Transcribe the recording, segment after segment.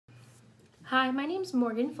Hi, my name's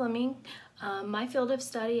Morgan Fleming. My field of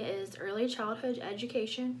study is early childhood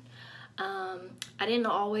education. I didn't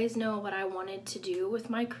always know what I wanted to do with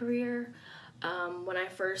my career. When I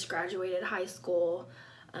first graduated high school,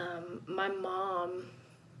 my mom,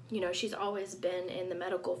 she's always been in the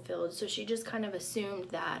medical field, so she just kind of assumed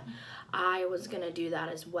that I was going to do that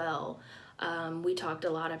as well. We talked a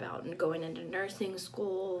lot about going into nursing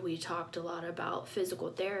school. We talked a lot about physical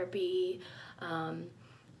therapy.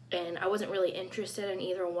 And I wasn't really interested in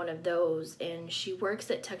either one of those. And she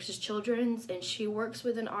works at Texas Children's, and she works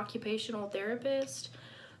with an occupational therapist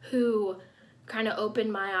who kind of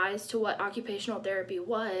opened my eyes to what occupational therapy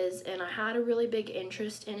was. And I had a really big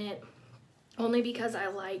interest in it only because I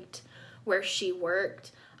liked where she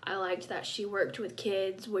worked. I liked that she worked with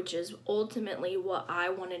kids, which is ultimately what I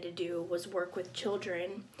wanted to do, was work with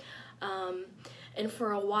children. And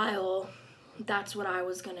for a while, that's what I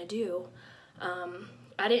was going to do.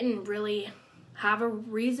 I didn't really have a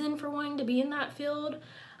reason for wanting to be in that field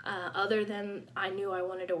other than I knew I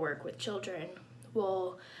wanted to work with children.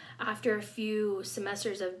 Well, after a few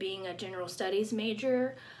semesters of being a general studies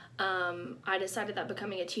major, I decided that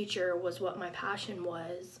becoming a teacher was what my passion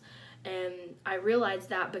was. And I realized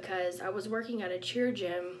that because I was working at a cheer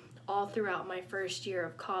gym all throughout my first year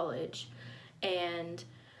of college. And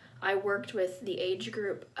I worked with the age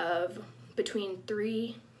group of between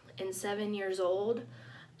 3 and 7 years old.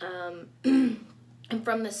 And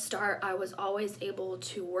from the start, I was always able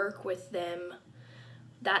to work with them,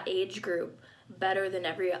 that age group, better than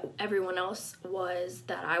everyone else was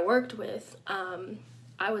that I worked with.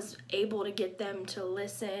 I was able to get them to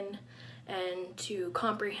listen and to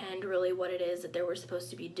comprehend really what it is that they were supposed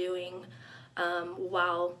to be doing,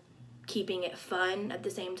 while keeping it fun at the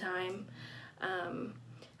same time.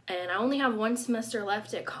 And I only have one semester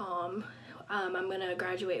left at COM. I'm going to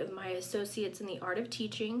graduate with my associates in the art of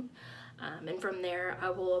teaching, and from there I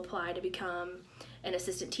will apply to become an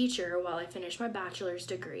assistant teacher while I finish my bachelor's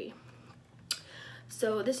degree.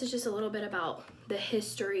 So this is just a little bit about the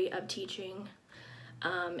history of teaching.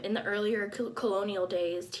 In the earlier colonial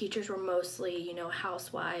days, teachers were mostly,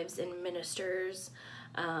 housewives and ministers,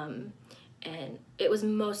 and it was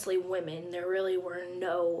mostly women. There really were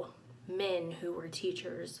no men who were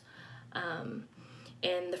teachers. And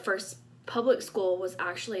the first public school was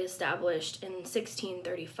actually established in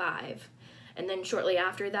 1635, and then shortly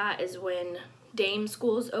after that is when dame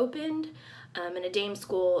schools opened, and a dame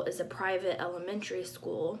school is a private elementary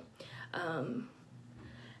school, and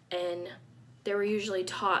they were usually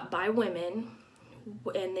taught by women,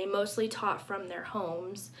 and they mostly taught from their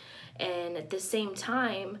homes. And at the same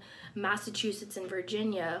time, Massachusetts and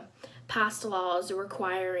Virginia passed laws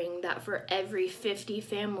requiring that for every 50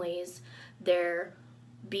 families there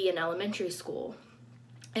be an elementary school.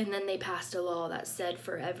 And then they passed a law that said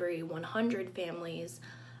for every 100 families,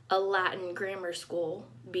 a Latin grammar school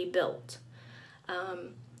be built.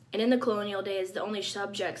 And in the colonial days, the only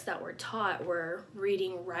subjects that were taught were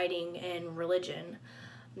reading, writing, and religion.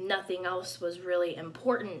 Nothing else was really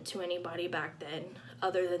important to anybody back then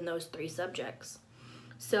other than those 3 subjects.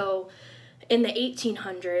 So in the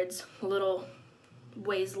 1800s, a little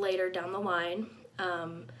ways later down the line,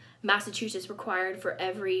 Massachusetts required for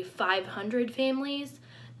every 500 families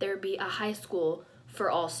there be a high school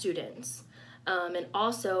for all students. And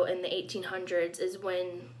also in the 1800s is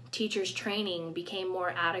when teachers' training became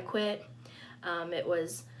more adequate. It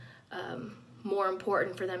was more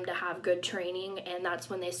important for them to have good training, and that's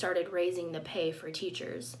when they started raising the pay for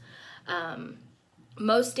teachers.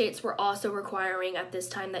 Most states were also requiring at this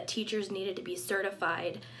time that teachers needed to be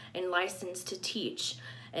certified and licensed to teach.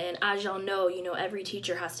 And as y'all know, every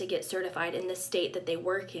teacher has to get certified in the state that they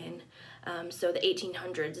work in. So the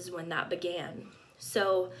 1800s is when that began.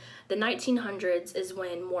 So the 1900s is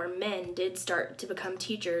when more men did start to become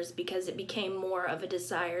teachers because it became more of a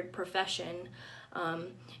desired profession.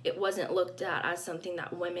 It wasn't looked at as something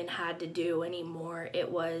that women had to do anymore. It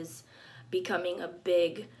was becoming a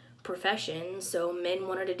big profession, so men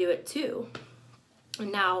wanted to do it too.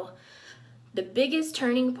 Now, the biggest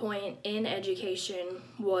turning point in education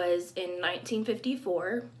was in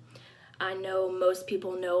 1954. I know most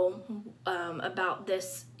people know about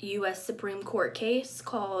this U.S. Supreme Court case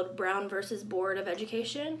called Brown versus Board of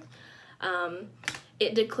Education.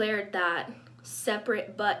 It declared that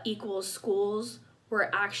separate but equal schools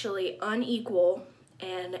were actually unequal,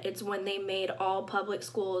 and it's when they made all public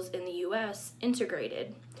schools in the U.S.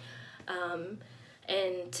 integrated.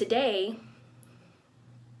 And today,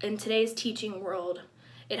 in today's teaching world,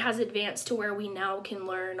 it has advanced to where we now can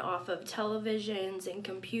learn off of televisions and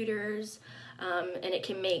computers, and it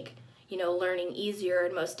can make, learning easier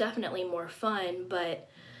and most definitely more fun. But,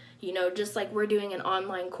 just like we're doing an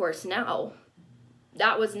online course now.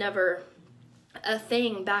 That was never a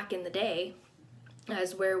thing back in the day,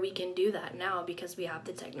 as where we can do that now because we have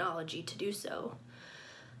the technology to do so.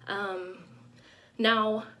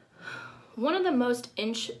 Now, one of the most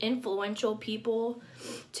influential people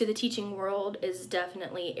to the teaching world is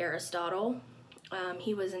definitely Aristotle.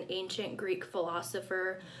 He was an ancient Greek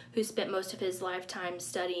philosopher who spent most of his lifetime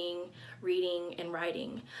studying, reading, and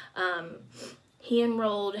writing. He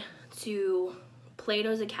enrolled to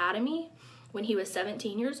Plato's Academy when he was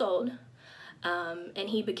 17 years old, and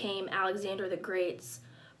he became Alexander the Great's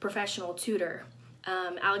professional tutor.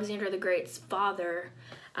 Alexander the Great's father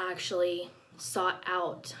actually sought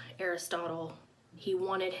out Aristotle. He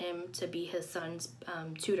wanted him to be his son's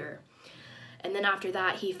tutor. And then after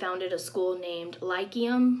that, he founded a school named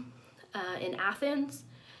Lyceum in Athens,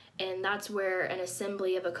 and that's where an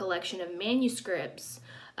assembly of a collection of manuscripts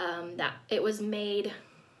that it was made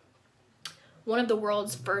one of the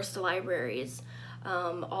world's first libraries.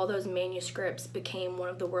 All those manuscripts became one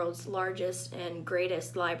of the world's largest and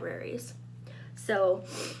greatest libraries. So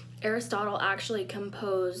Aristotle actually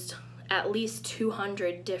composed at least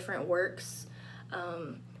 200 different works.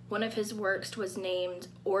 One of his works was named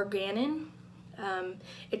Organon.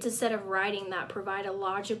 It's a set of writing that provide a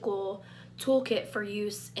logical toolkit for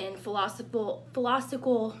use in philosophical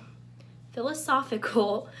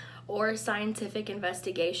or scientific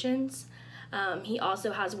investigations. He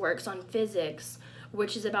also has works on physics,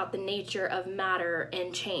 which is about the nature of matter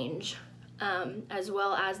and change, as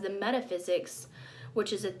well as the metaphysics,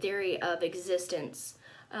 which is a theory of existence.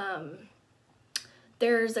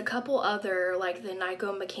 There's a couple other, like the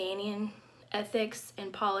Nicomachean ethics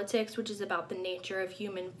and politics, which is about the nature of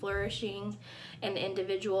human flourishing and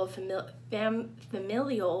individual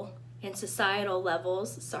familial and societal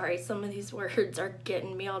levels. Sorry, some of these words are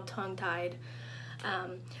getting me all tongue-tied.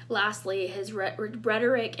 Lastly, his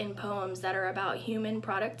rhetoric and poems that are about human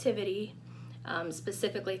productivity,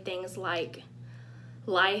 specifically things like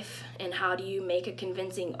life and how do you make a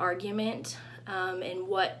convincing argument, and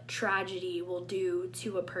what tragedy will do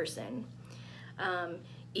to a person.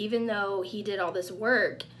 Even though he did all this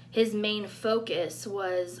work, his main focus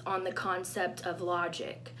was on the concept of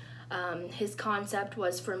logic. His concept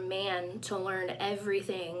was for man to learn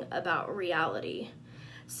everything about reality.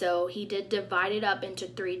 So he did divide it up into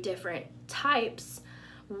 3 different types,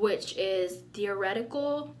 which is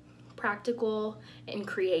theoretical, practical, and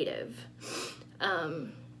creative.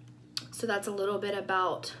 So that's a little bit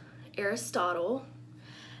about Aristotle.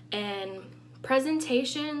 And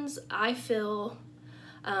presentations, I feel,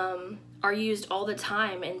 are used all the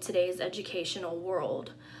time in today's educational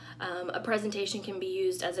world. A presentation can be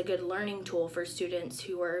used as a good learning tool for students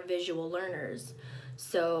who are visual learners.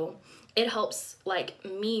 So it helps, like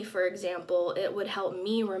me, for example, it would help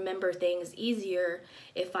me remember things easier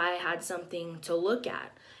if I had something to look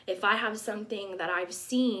at. If I have something that I've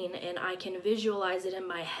seen and I can visualize it in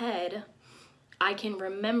my head, I can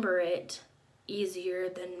remember it easier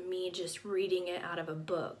than me just reading it out of a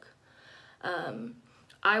book.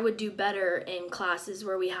 I would do better in classes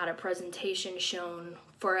where we had a presentation shown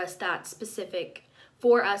for us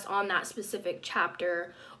on that specific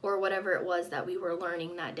chapter or whatever it was that we were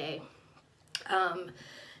learning that day.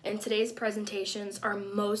 And today's presentations are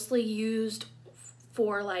mostly used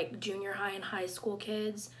for like junior high and high school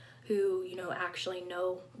kids who, actually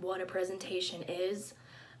know what a presentation is.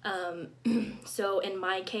 So in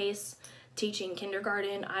my case, teaching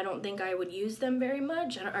kindergarten, I don't think I would use them very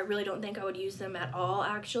much. I really don't think I would use them at all,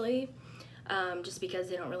 actually, just because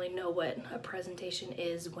they don't really know what a presentation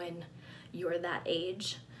is when you're that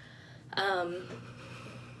age.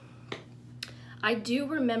 I do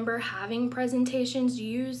remember having presentations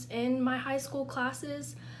used in my high school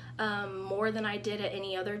classes more than I did at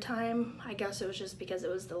any other time. I guess it was just because it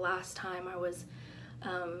was the last time I was,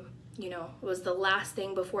 it was the last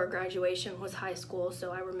thing before graduation was high school,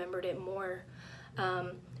 so I remembered it more.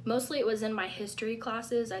 Mostly it was in my history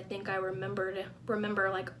classes. I think I remember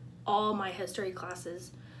like all my history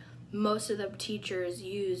classes. Most of the teachers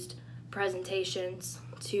used presentations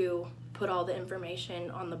to put all the information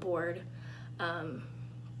on the board.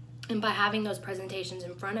 And by having those presentations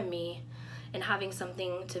in front of me and having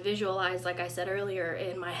something to visualize, like I said earlier,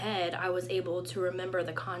 in my head, I was able to remember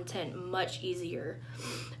the content much easier.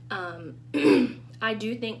 I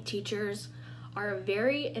do think teachers are a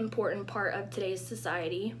very important part of today's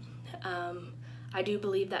society. I do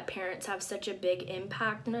believe that parents have such a big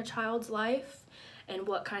impact in a child's life and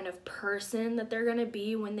what kind of person that they're going to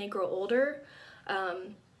be when they grow older.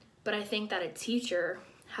 But I think that a teacher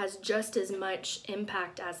has just as much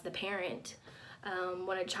impact as the parent.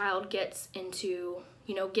 When a child gets into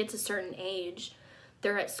gets a certain age,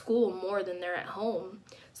 they're at school more than they're at home.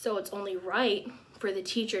 So it's only right for the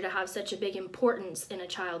teacher to have such a big importance in a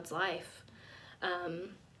child's life.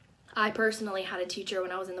 I personally had a teacher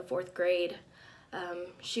when I was in the 4th grade.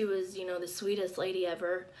 She was, the sweetest lady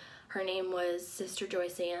ever. Her name was Sister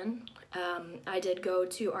Joyce Ann. I did go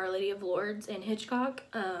to Our Lady of Lourdes in Hitchcock,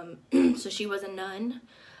 so she was a nun,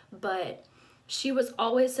 but she was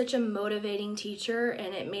always such a motivating teacher,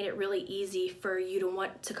 and it made it really easy for you to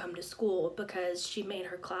want to come to school because she made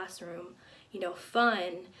her classroom,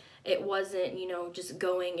 fun. It wasn't, just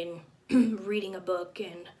going and reading a book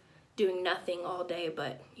and doing nothing all day,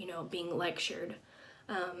 but, being lectured.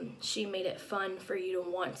 She made it fun for you to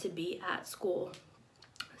want to be at school.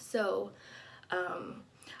 So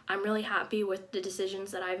I'm really happy with the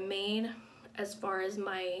decisions that I've made as far as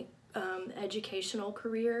my educational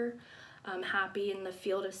career. I'm happy in the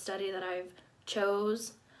field of study that I've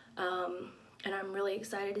chose, and I'm really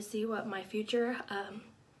excited to see what my future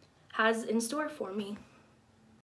has in store for me.